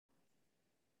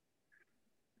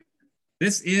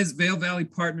This is Vail Valley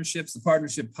Partnerships, the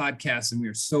Partnership Podcast, and we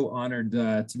are so honored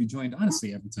to be joined,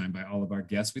 honestly, every time by all of our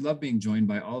guests. We love being joined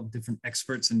by all different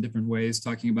experts in different ways,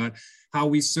 talking about how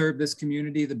we serve this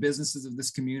community, the businesses of this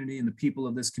community, and the people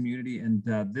of this community. And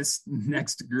this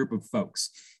next group of folks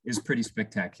is pretty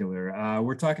spectacular.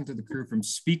 We're talking to the crew from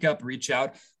SpeakUp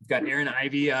ReachOut. We've got Erin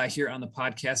Ivey here on the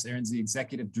podcast. Erin's the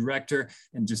executive director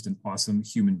and just an awesome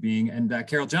human being. And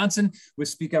Carol Johnson with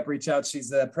SpeakUp ReachOut. She's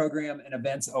the program and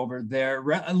events over there.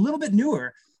 A little bit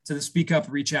newer to the SpeakUp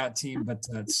ReachOut team, but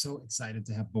so excited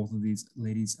to have both of these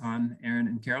ladies on. Erin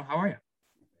and Carol, how are you?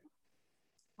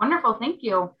 Wonderful, thank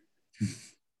you.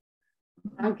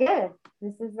 I'm good.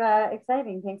 This is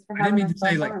exciting. Thanks for having us. I didn't mean to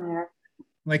say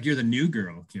like you're the new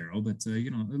girl, Carol, but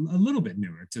you know, a little bit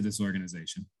newer to this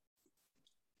organization.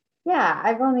 Yeah,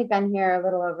 I've only been here a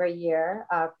little over a year.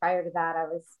 Prior to that, I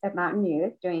was at Mountain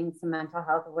Youth doing some mental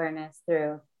health awareness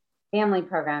through family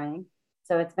programming.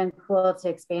 So it's been cool to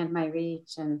expand my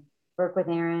reach and work with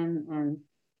Erin and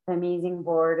the amazing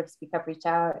board of SpeakUp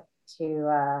ReachOut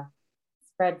to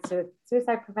spread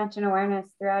suicide prevention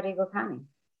awareness throughout Eagle County.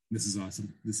 This is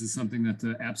awesome. This is something that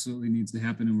absolutely needs to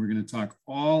happen, and we're going to talk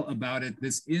all about it.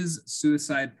 This is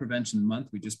Suicide Prevention Month.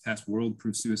 We just passed World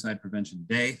Proof Suicide Prevention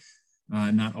Day,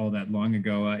 not all that long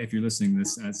ago. If you're listening to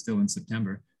this, still in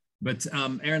September. But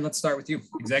Erin, let's start with you,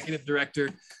 Executive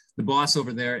Director, the boss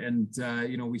over there. And,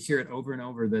 you know, we hear it over and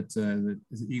over that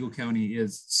Eagle County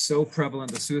is so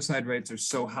prevalent. The suicide rates are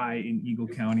so high in Eagle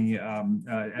County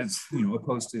as, you know,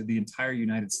 opposed to the entire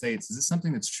United States. Is this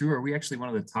something that's true? Are we actually one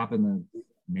of the top in the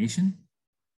nation?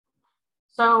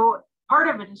 So part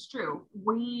of it is true.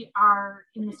 We are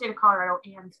in the state of Colorado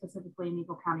and specifically in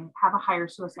Eagle County have a higher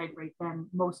suicide rate than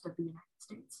most of the United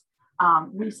States.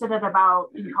 We sit at about,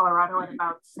 in Colorado, at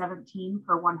about 17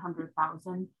 per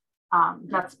 100,000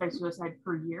 deaths by suicide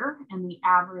per year. And the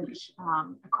average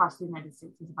across the United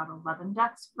States is about 11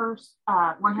 deaths per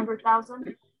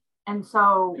 100,000. And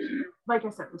so, like I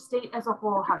said, the state as a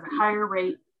whole has a higher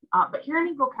rate. But here in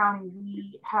Eagle County,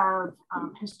 we have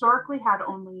historically had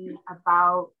only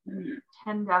about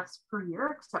 10 deaths per year,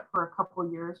 except for a couple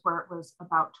of years where it was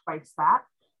about twice that.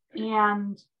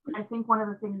 And I think one of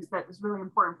the things that is really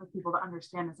important for people to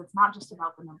understand is it's not just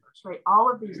about the numbers, right?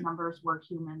 All of these numbers were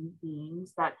human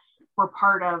beings that were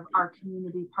part of our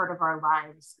community, part of our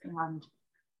lives. And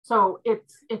so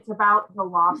it's about the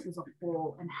loss as a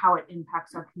whole and how it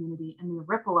impacts our community and the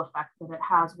ripple effect that it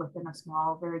has within a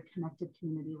small, very connected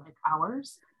community like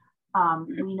ours.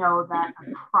 We know that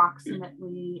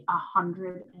approximately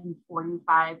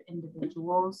 145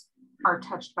 individuals are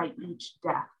touched by each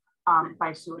death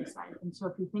by suicide. And so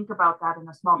if you think about that in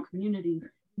a small community,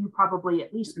 you probably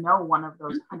at least know one of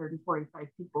those 145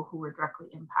 people who were directly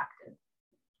impacted.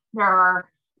 There are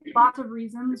lots of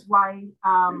reasons why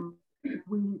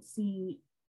we see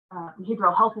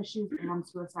behavioral health issues and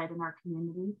suicide in our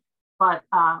community, but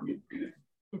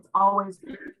it's always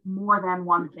more than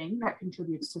one thing that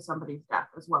contributes to somebody's death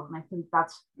as well. And I think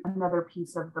that's another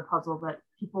piece of the puzzle that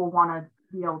people want to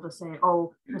be able to say,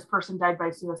 oh, this person died by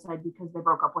suicide because they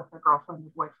broke up with their girlfriend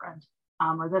or boyfriend,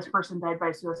 or this person died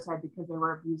by suicide because they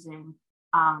were abusing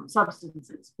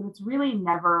substances. But it's really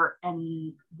never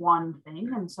any one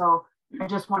thing. And so I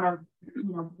just want to,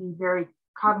 you know, be very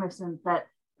cognizant that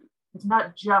it's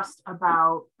not just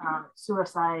about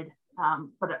suicide,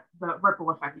 but the ripple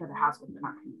effect that it has within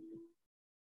our community.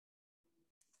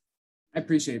 I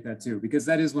appreciate that too, because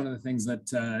that is one of the things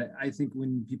that I think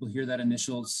when people hear that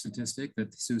initial statistic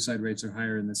that the suicide rates are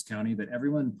higher in this county, that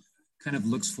everyone kind of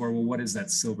looks for, well, what is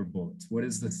that silver bullet? What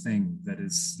is the thing that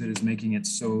is making it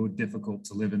so difficult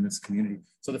to live in this community?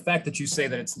 So the fact that you say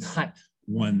that it's not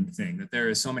one thing, that there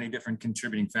are so many different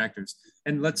contributing factors.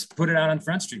 And let's put it out on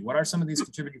Front Street. What are some of these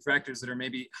contributing factors that are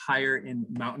maybe higher in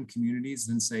mountain communities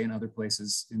than say in other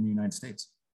places in the United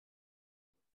States?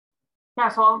 Yeah,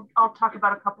 so I'll talk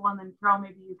about a couple, and then Carol,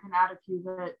 maybe you can add a few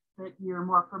that you're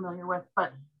more familiar with.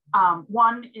 But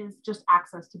one is just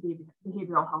access to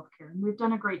behavioral health care. And we've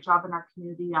done a great job in our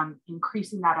community on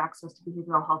increasing that access to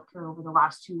behavioral health care over the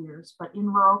last 2 years. But in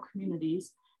rural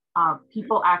communities,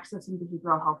 people accessing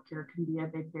behavioral health care can be a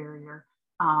big barrier,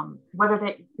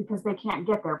 because they can't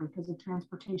get there because of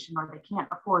transportation, or they can't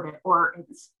afford it, or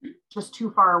it's just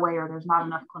too far away, or there's not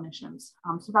enough clinicians.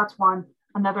 So that's one.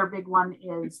 Another big one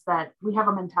is that we have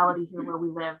a mentality here where we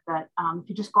live that if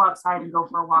you just go outside and go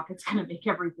for a walk, it's going to make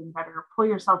everything better. Pull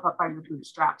yourself up by your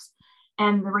bootstraps.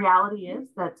 And the reality is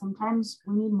that sometimes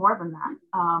we need more than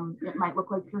that. It might look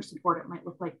like peer support. It might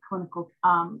look like clinical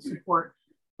support.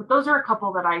 But those are a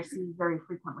couple that I see very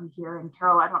frequently here. And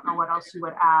Carol, I don't know what else you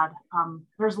would add.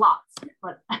 There's lots,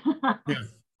 but. Yeah.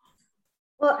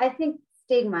 Well, I think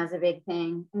stigma is a big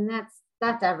thing, and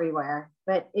that's everywhere.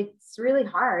 But it's really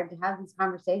hard to have these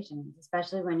conversations,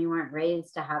 especially when you weren't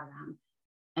raised to have them.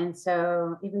 And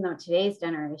so, even though today's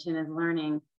generation is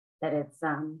learning that it's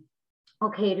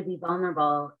okay to be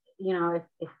vulnerable, you know,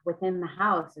 if within the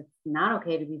house it's not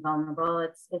okay to be vulnerable,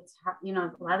 it's you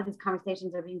know, a lot of these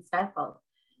conversations are being stifled.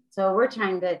 So we're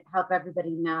trying to help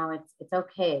everybody know it's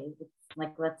okay. It's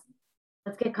like let's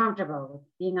get comfortable with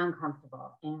being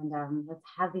uncomfortable, and let's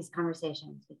have these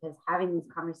conversations, because having these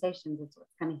conversations is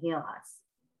what's going to heal us.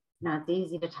 You know, it's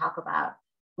easy to talk about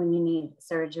when you need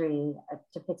surgery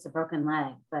to fix a broken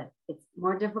leg, but it's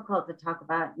more difficult to talk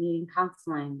about needing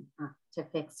counseling to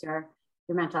fix your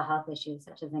mental health issues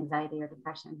such as anxiety or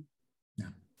depression. Yeah,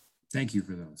 thank you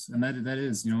for those. And that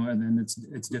is, you know, and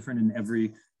it's different in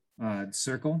every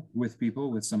circle with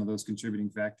people with some of those contributing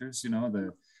factors. You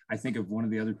know, I think of one of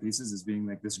the other pieces as being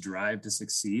like this drive to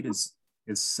succeed is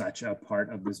such a part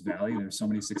of this valley. There's so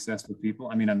many successful people.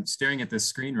 I mean, I'm staring at this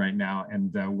screen right now,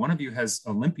 and one of you has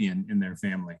Olympian in their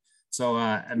family. So,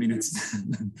 I mean,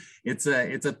 it's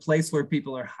a place where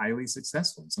people are highly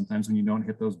successful. Sometimes when you don't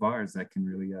hit those bars, that can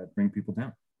really bring people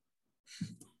down.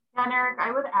 And Eric,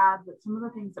 I would add that some of the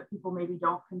things that people maybe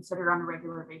don't consider on a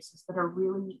regular basis that are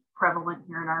really prevalent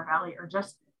here in our valley are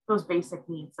just those basic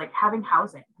needs, like having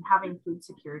housing and having food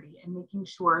security, and making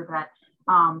sure that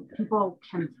people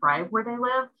can thrive where they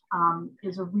live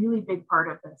is a really big part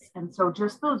of this. And so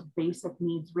just those basic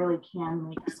needs really can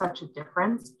make such a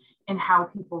difference in how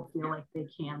people feel like they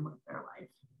can live their life.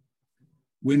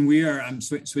 When we are, I'm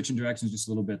switching directions just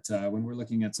a little bit. When we're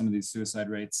looking at some of these suicide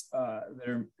rates that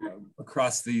are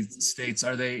across these states,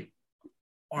 are they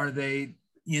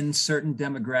in certain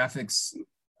demographics?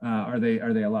 Are they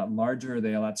a lot larger? Are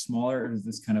they a lot smaller? Or does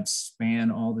this kind of span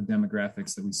all the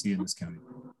demographics that we see in this county?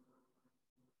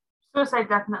 Suicide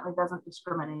definitely doesn't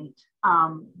discriminate,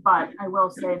 but I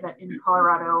will say that in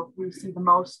Colorado, we see the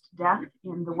most death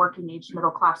in the working age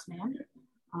middle class man,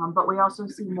 but we also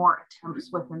see more attempts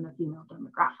within the female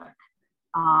demographic.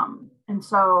 And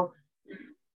so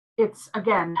it's,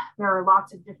 again, there are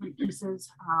lots of different pieces.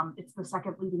 It's the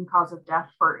second leading cause of death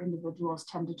for individuals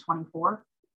 10 to 24.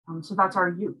 So that's our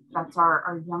youth, that's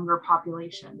our younger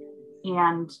population.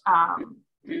 And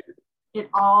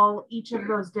each of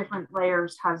those different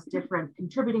layers has different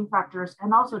contributing factors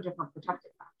and also different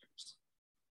protective factors.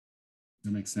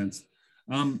 That makes sense.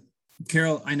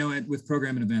 Carol, I know with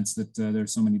program and events that there are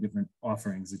so many different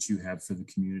offerings that you have for the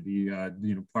community,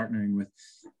 you know, partnering with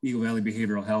Eagle Valley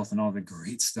Behavioral Health and all the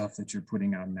great stuff that you're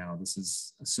putting out now. This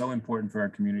is so important for our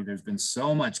community. There's been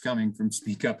so much coming from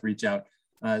SpeakUp ReachOut.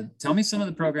 Tell me some of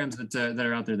the programs that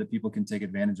are out there that people can take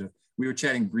advantage of. We were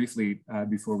chatting briefly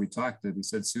before we talked that we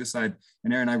said suicide,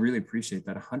 and Aaron, I really appreciate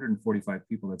that 145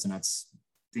 people. That's an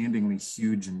outstandingly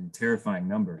huge and terrifying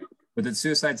number. But that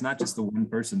suicide's not just the one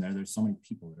person there. There's so many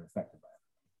people that are affected by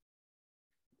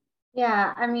it.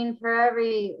 Yeah, I mean, for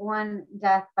every one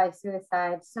death by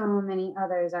suicide, so many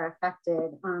others are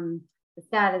affected. The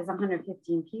stat is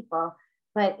 115 people.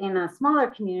 But in a smaller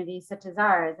community such as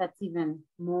ours, that's even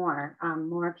more.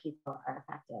 More people are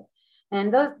affected,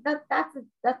 and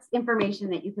that's information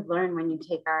that you could learn when you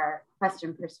take our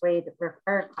Question, Persuade,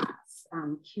 Refer class,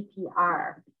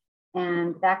 QPR,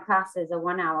 and that class is a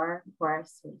 1-hour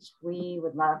course, which we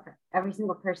would love for every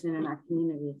single person in our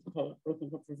community to take. We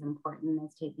think it's as important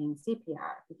as taking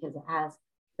CPR because it has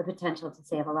the potential to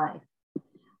save a life.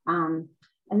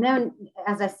 And then,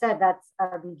 as I said, that's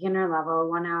a beginner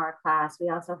level 1-hour class. We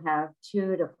also have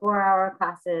 2 to 4 hour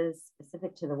classes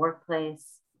specific to the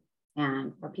workplace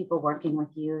and for people working with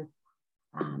youth.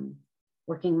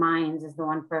 Working Minds is the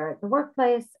one for the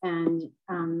workplace, and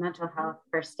mental health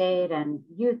first aid and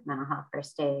youth mental health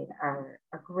first aid are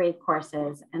great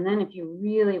courses. And then if you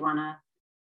really want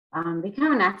to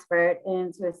become an expert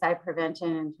in suicide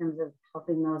prevention in terms of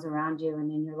helping those around you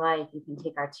and in your life, you can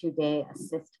take our 2-day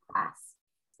assist class,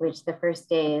 which the first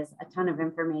day is a ton of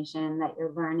information that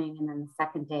you're learning. And then the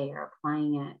second day you're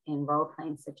applying it in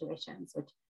role-playing situations, which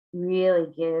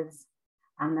really gives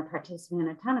the participant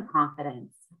a ton of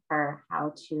confidence for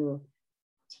how to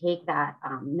take that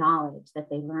knowledge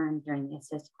that they learned during the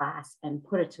assist class and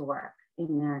put it to work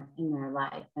in their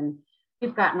life. And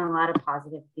we've gotten a lot of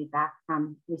positive feedback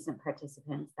from recent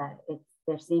participants that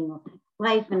they're seeing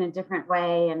life in a different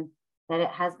way and that it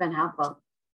has been helpful.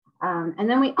 And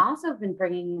then we also have been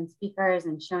bringing in speakers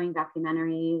and showing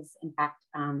documentaries. In fact,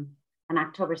 on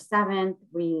October 7th,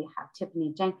 we have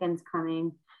Tiffany Jenkins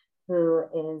coming, who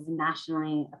is a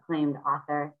nationally acclaimed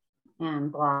author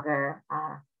and blogger.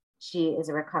 She is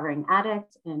a recovering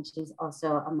addict, and she's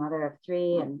also a mother of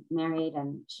 3 and married.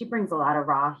 And she brings a lot of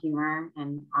raw humor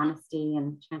and honesty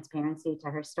and transparency to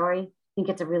her story. I think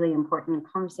it's a really important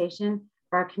conversation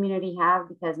for our community to have,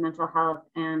 because mental health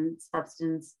and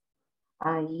substance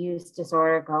use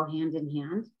disorder go hand in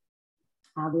hand.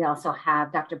 We also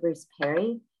have Dr. Bruce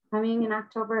Perry coming in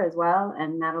October as well,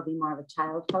 and that'll be more of a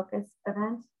child-focused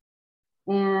event.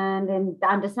 And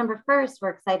on December 1st, we're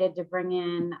excited to bring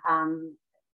in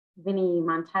Vinny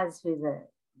Montez, who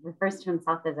refers to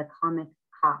himself as a comic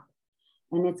cop.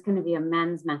 And it's going to be a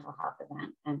men's mental health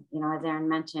event. And, as Aaron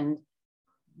mentioned,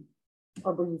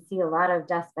 we see a lot of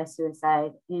deaths by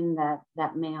suicide in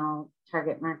that male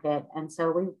target market. And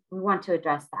so we want to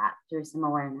address that through some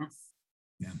awareness.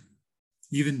 Yeah.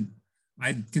 Even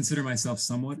I consider myself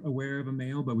somewhat aware of a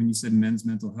male, but when you said men's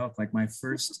mental health, like my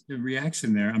first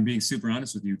reaction there, I'm being super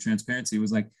honest with you, transparency,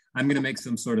 was like, I'm going to make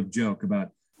some sort of joke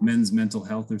about men's mental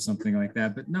health or something like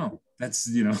that. But no, that's,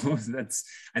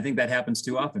 I think that happens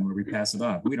too often where we pass it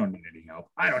off. We don't need any help.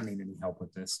 I don't need any help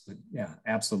with this, but yeah,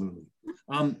 absolutely.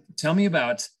 Tell me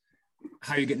about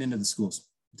how you're getting into the schools.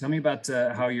 Tell me about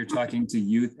how you're talking to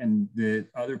youth. And the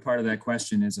other part of that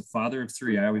question is, a father of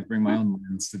 3, I always bring my own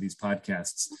lens to these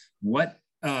podcasts. What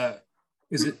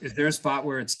is there a spot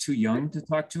where it's too young to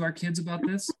talk to our kids about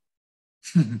this?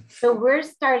 So we're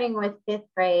starting with 5th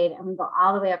grade, and we go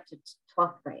all the way up to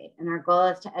 12th grade. And our goal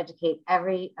is to educate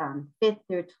every 5th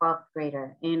through 12th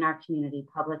grader in our community,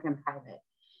 public and private.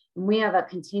 And we have a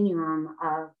continuum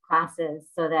of classes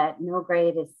so that no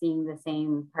grade is seeing the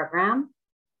same program.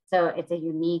 So it's a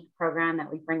unique program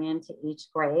that we bring into each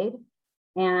grade.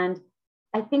 And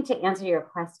I think, to answer your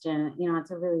question,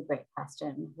 it's a really great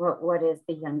question. What is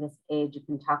the youngest age you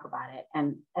can talk about it?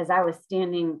 And as I was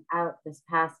standing out this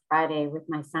past Friday with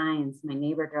my signs, my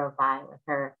neighbor drove by with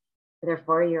her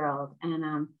 4-year-old,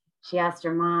 and she asked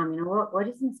her mom, what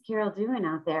is Miss Carol doing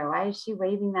out there? Why is she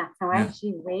waving that sign? Why is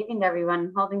she waving to everyone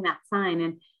and holding that sign?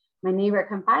 And my neighbor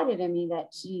confided in me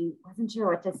that she wasn't sure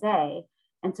what to say.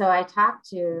 And so I talked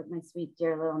to my sweet,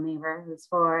 dear little neighbor who's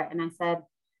 4, and I said,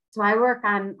 so I work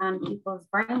on people's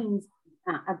brains,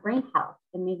 brain health,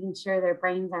 and making sure their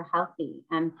brains are healthy.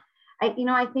 And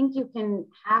I think you can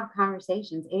have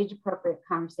conversations, age-appropriate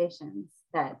conversations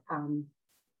that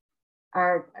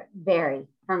vary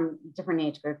from different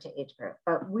age group to age group.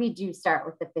 But we do start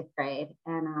with the 5th grade,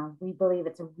 and we believe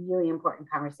it's a really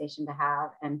important conversation to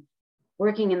have. And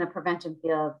working in the prevention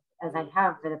field, as I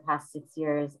have for the past 6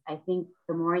 years, I think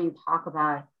the more you talk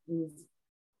about these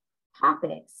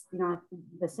topics,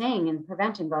 the saying in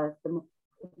prevention goes,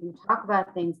 if you talk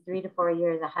about things 3 to 4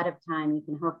 years ahead of time, you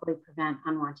can hopefully prevent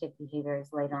unwanted behaviors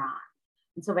later on.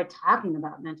 And so by talking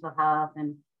about mental health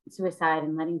and suicide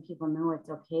and letting people know it's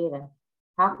okay to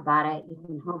talk about it, you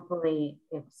can hopefully,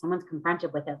 if someone's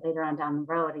confronted with it later on down the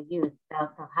road, a youth, they'll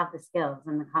have the skills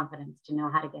and the confidence to know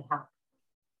how to get help.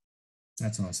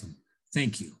 That's awesome.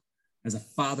 Thank you. As a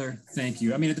father, thank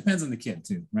you. I mean, it depends on the kid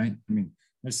too, right? I mean,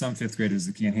 there's some 5th graders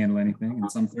that can't handle anything,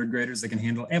 and some 3rd graders that can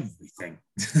handle everything,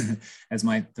 as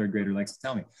my 3rd grader likes to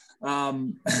tell me.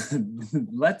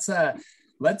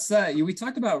 We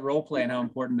talked about role play and how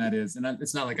important that is. And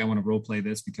it's not like I want to role play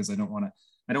this, because I don't want to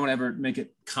ever make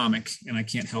it comic, and I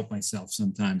can't help myself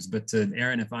sometimes. But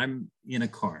Aaron, if I'm in a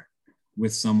car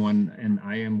with someone and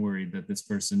I am worried that this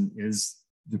person is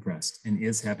depressed and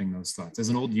is having those thoughts, as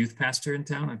an old youth pastor in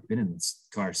town, I've been in this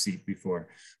car seat before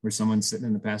where someone's sitting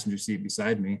in the passenger seat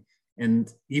beside me, and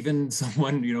even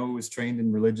someone, who was trained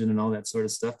in religion and all that sort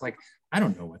of stuff, like, I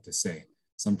don't know what to say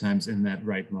sometimes in that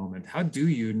right moment. How do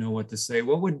you know what to say?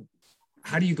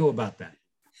 How do you go about that?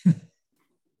 So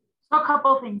a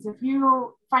couple of things. If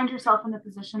you find yourself in a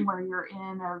position where you're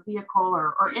in a vehicle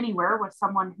or anywhere with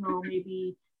someone who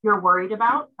maybe you're worried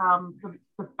about,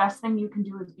 the best thing you can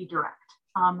do is be direct.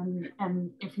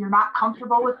 And if you're not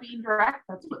comfortable with being direct,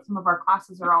 that's what some of our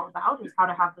classes are all about, is how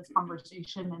to have this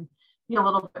conversation and be a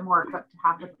little bit more equipped to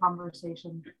have the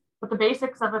conversation. But the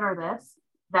basics of it are this,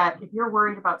 that if you're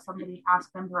worried about somebody, ask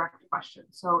them direct questions.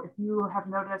 So if you have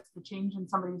noticed the change in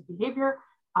somebody's behavior,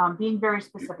 being very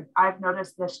specific. I've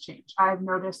noticed this change. I've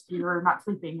noticed you're not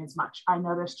sleeping as much. I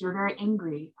noticed you're very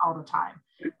angry all the time.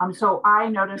 So I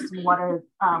noticed what is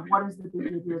the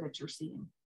behavior that you're seeing?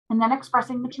 And then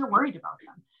expressing that you're worried about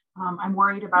them. I'm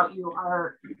worried about you.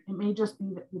 It may just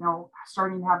be that,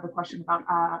 starting to have the question about,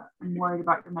 I'm worried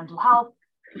about your mental health,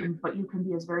 but you can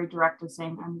be as very direct as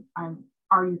saying,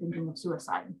 are you thinking of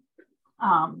suicide?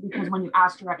 Because when you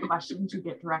ask direct questions, you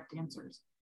get direct answers.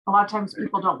 A lot of times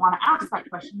people don't want to ask that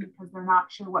question because they're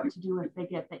not sure what to do if they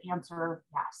get the answer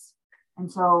yes.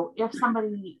 And so if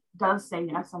somebody does say,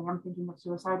 yes, I am thinking of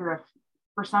suicide, or if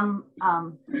for some,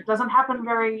 it doesn't happen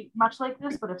very much like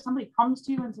this, but if somebody comes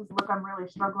to you and says, look, I'm really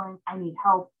struggling, I need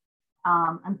help,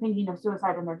 I'm thinking of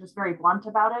suicide, and they're just very blunt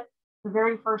about it, the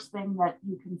very first thing that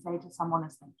you can say to someone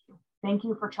is thank you. Thank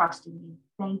you for trusting me.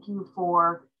 Thank you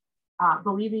for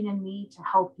believing in me to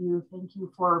help you. Thank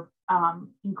you for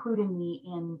including me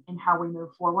in how we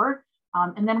move forward.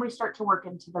 And then we start to work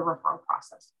into the referral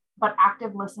process. But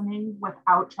active listening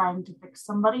without trying to fix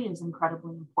somebody is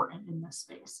incredibly important in this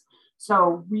space.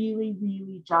 So really,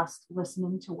 really just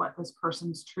listening to what this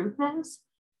person's truth is,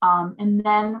 and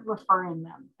then referring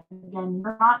them. Again,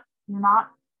 you're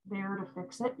not there to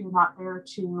fix it. You're not there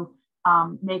to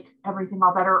make everything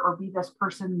all better or be this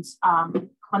person's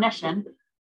clinician.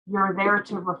 You're there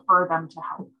to refer them to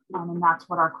help. And that's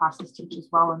what our classes teach as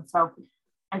well. And so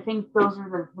I think those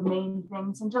are the main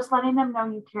things, and just letting them know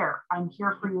you care. I'm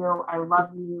here for you. I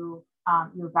love you.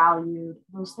 You're valued.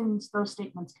 Those things, those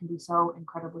statements can be so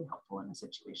incredibly helpful in a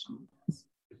situation like this.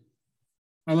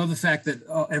 I love the fact that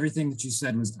everything that you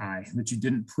said was that you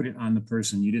didn't put it on the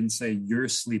person. You didn't say you're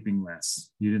sleeping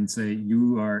less. You didn't say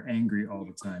you are angry all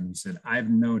the time. You said, I've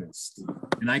noticed,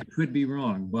 and I could be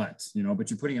wrong, but you're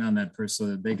putting it on that person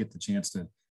so that they get the chance to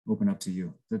open up to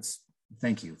you.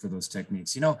 Thank you for those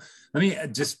techniques. Let me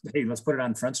let's put it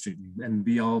on Front Street and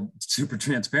be all super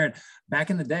transparent. Back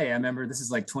in the day, I remember, this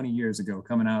is like 20 years ago,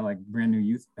 coming out like brand new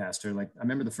youth pastor. Like, I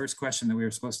remember the first question that we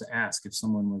were supposed to ask if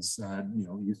someone was,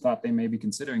 you thought they may be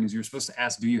considering, is you were supposed to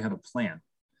ask, do you have a plan?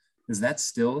 Is that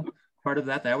still part of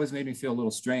that? That always made me feel a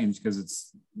little strange,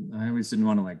 because I always didn't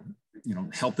want to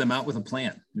help them out with a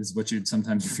plan, is what you'd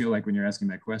sometimes feel like when you're asking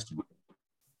that question.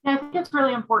 I think it's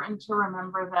really important to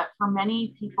remember that for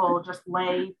many people, just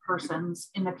lay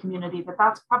persons in the community,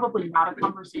 that's probably not a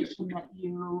conversation that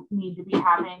you need to be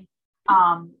having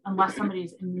unless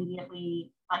somebody's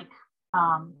immediately a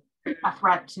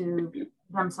threat to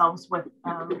themselves with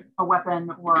a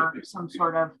weapon or some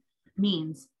sort of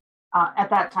means. At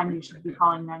that time, you should be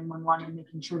calling 911 and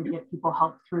making sure to get people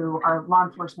help through our law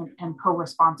enforcement and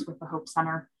co-response with the Hope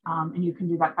Center. And you can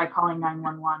do that by calling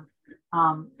 911.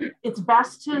 It's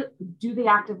best to do the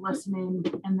active listening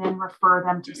and then refer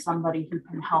them to somebody who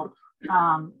can help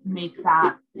make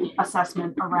that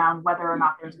assessment around whether or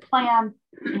not there's a plan,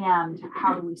 and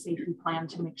how do we safely plan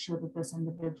to make sure that this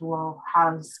individual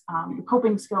has the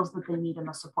coping skills that they need and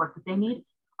the support that they need.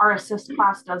 Our assist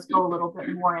class does go a little bit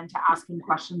more into asking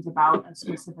questions about a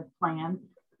specific plan,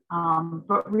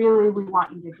 but really we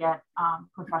want you to get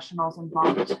professionals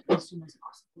involved as soon as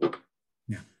possible.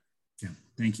 Yeah,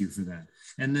 thank you for that.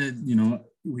 And then,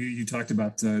 you talked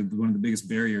about one of the biggest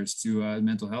barriers to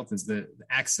mental health is the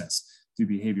access to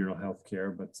behavioral health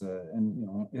care. But,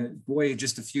 boy,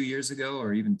 just a few years ago,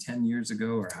 or even 10 years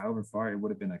ago, or however far, it would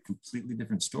have been a completely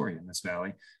different story in this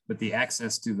valley. But the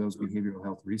access to those behavioral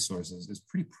health resources is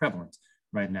pretty prevalent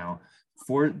right now.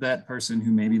 For that person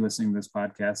who may be listening to this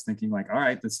podcast thinking like, all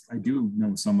right, I do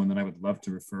know someone that I would love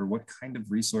to refer, what kind of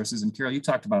resources? And Carol, you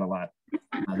talked about a lot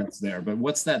that's there, but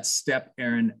what's that step,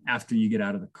 Erin, after you get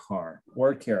out of the car?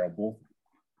 Or Carol, both?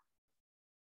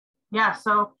 Yeah,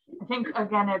 so I think,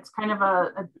 again, it's kind of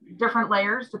a different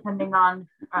layers depending on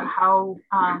how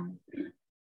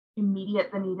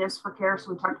immediate the need is for care.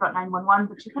 So we talked about 911,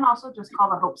 but you can also just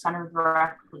call the Hope Center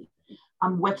directly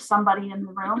with somebody in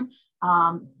the room.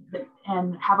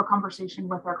 And have a conversation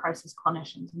with our crisis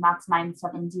clinicians, and that's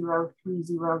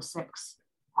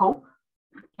 970-306-HOPE.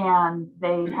 And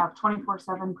they have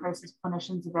 24/7 crisis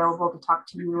clinicians available to talk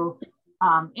to you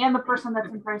and the person that's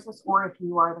in crisis, or if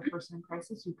you are the person in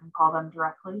crisis, you can call them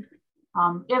directly.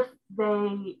 If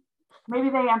maybe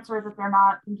they answer that they're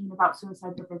not thinking about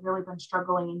suicide, but they've really been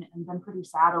struggling and been pretty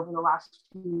sad over the last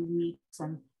few weeks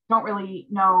and don't really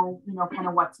know, kind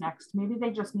of what's next. Maybe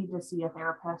they just need to see a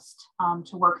therapist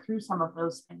to work through some of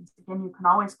those things. Again, you can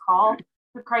always call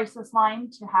the crisis line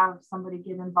to have somebody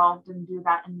get involved and do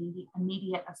that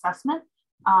immediate assessment.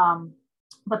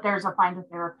 But there's a Find a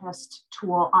Therapist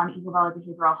tool on Eagle Valley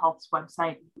Behavioral Health's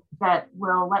website that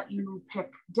will let you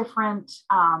pick different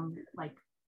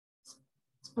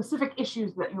specific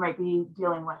issues that you might be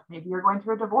dealing with. Maybe you're going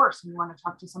through a divorce and you want to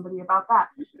talk to somebody about that.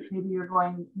 Maybe you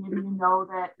know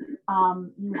that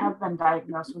you have been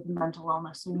diagnosed with a mental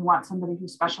illness, so you want somebody who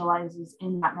specializes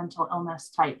in that mental illness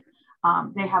type.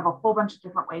 They have a whole bunch of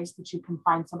different ways that you can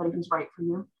find somebody who's right for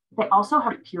you. They also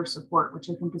have peer support, which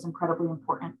I think is incredibly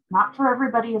important. Not for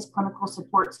everybody is clinical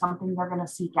support something they're going to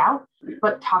seek out,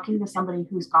 but talking to somebody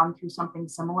who's gone through something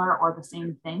similar or the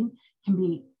same thing can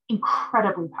be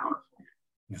incredibly powerful.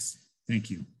 Yes, thank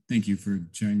you. Thank you for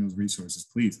sharing those resources.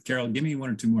 Please, Carol, give me one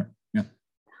or two more. Yeah.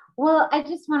 Well, I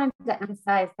just wanted to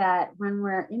emphasize that when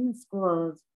we're in the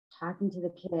schools, talking to the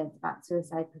kids about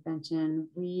suicide prevention,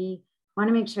 we want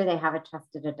to make sure they have a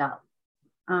trusted adult.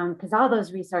 Because all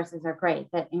those resources are great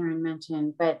that Erin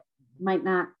mentioned, but might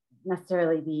not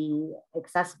necessarily be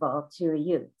accessible to a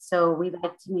youth. So we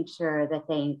like to make sure that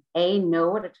they, know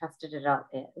what a trusted adult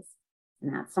is.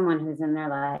 And that's someone who's in their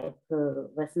life who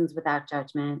listens without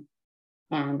judgment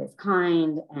and is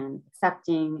kind and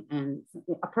accepting and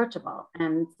approachable,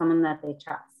 and someone that they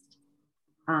trust.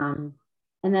 And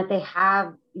that they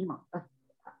have,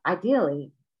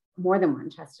 ideally more than one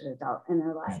trusted adult in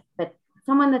their life, but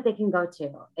someone that they can go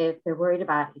to if they're worried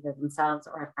about either themselves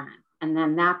or a friend. And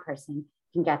then that person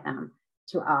can get them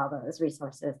to all those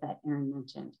resources that Erin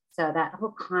mentioned. So that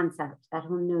whole concept, that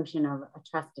whole notion of a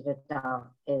trusted adult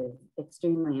is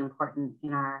extremely important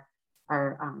in our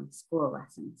school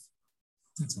lessons.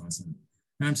 That's awesome.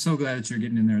 And I'm so glad that you're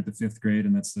getting in there at the 5th grade,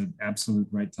 and that's the absolute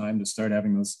right time to start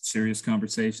having those serious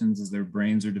conversations as their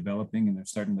brains are developing and they're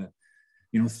starting to,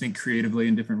 think creatively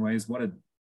in different ways. What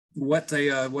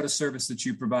a service that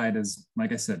you provide as,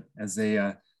 like I said, as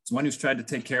one who's tried to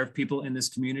take care of people in this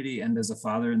community and as a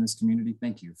father in this community.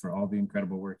 Thank you for all the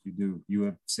incredible work you do. You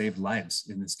have saved lives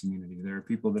in this community. There are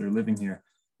people that are living here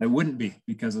that wouldn't be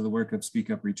because of the work of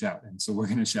SpeakUp ReachOut. And so we're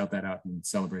going to shout that out and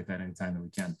celebrate that anytime that we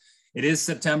can. It is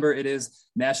September. It is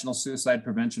National Suicide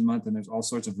Prevention Month, and there's all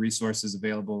sorts of resources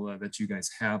available that you guys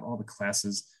have, all the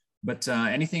classes. But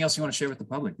anything else you want to share with the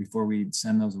public before we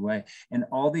send those away? And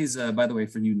all these, by the way,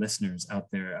 for you listeners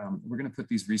out there, we're going to put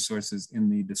these resources in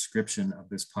the description of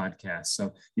this podcast.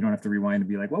 So you don't have to rewind and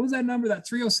be like, what was that number? That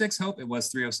 306 HOPE? It was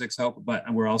 306 HOPE,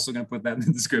 but we're also going to put that in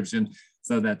the description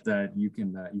so that you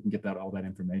can get all that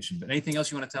information. But anything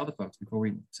else you want to tell the folks before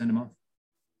we send them off?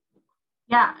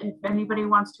 Yeah, if anybody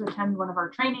wants to attend one of our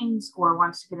trainings or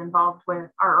wants to get involved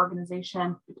with our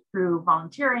organization through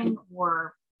volunteering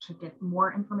or to get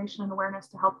more information and awareness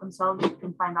to help themselves, you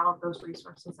can find all of those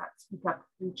resources at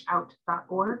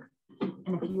SpeakUpReachOut.org.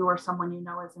 And if you or someone you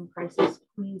know is in crisis,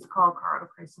 please call Colorado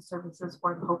Crisis Services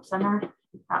or the Hope Center.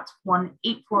 That's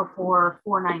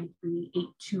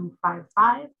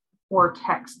 1-844-493-8255 or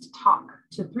text TALK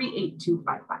to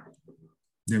 38255.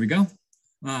 There we go.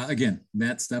 Again,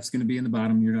 that stuff's going to be in the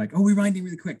bottom. You're like, oh, we're writing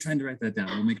really quick, trying to write that down.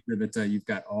 We'll make sure that you've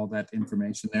got all that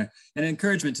information there. And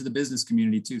encouragement to the business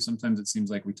community too. Sometimes it seems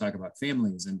like we talk about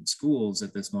families and schools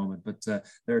at this moment, but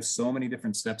there are so many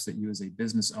different steps that you as a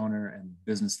business owner and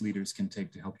business leaders can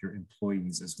take to help your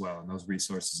employees as well. And those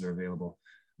resources are available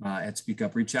at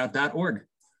SpeakUpReachOut.org.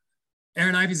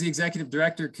 Erin Ivey's the executive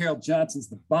director. Carol Johnson's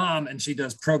the bomb, and she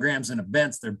does programs and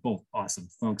events. They're both awesome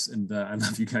folks, and I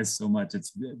love you guys so much.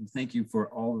 Thank you for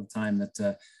all the time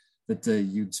that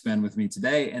you'd spend with me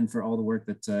today, and for all the work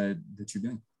that you're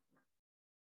doing.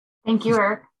 Thank you,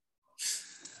 Eric.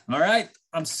 All right,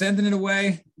 I'm sending it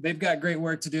away. They've got great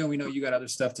work to do, and we know you got other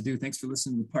stuff to do. Thanks for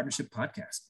listening to the Partnership Podcast.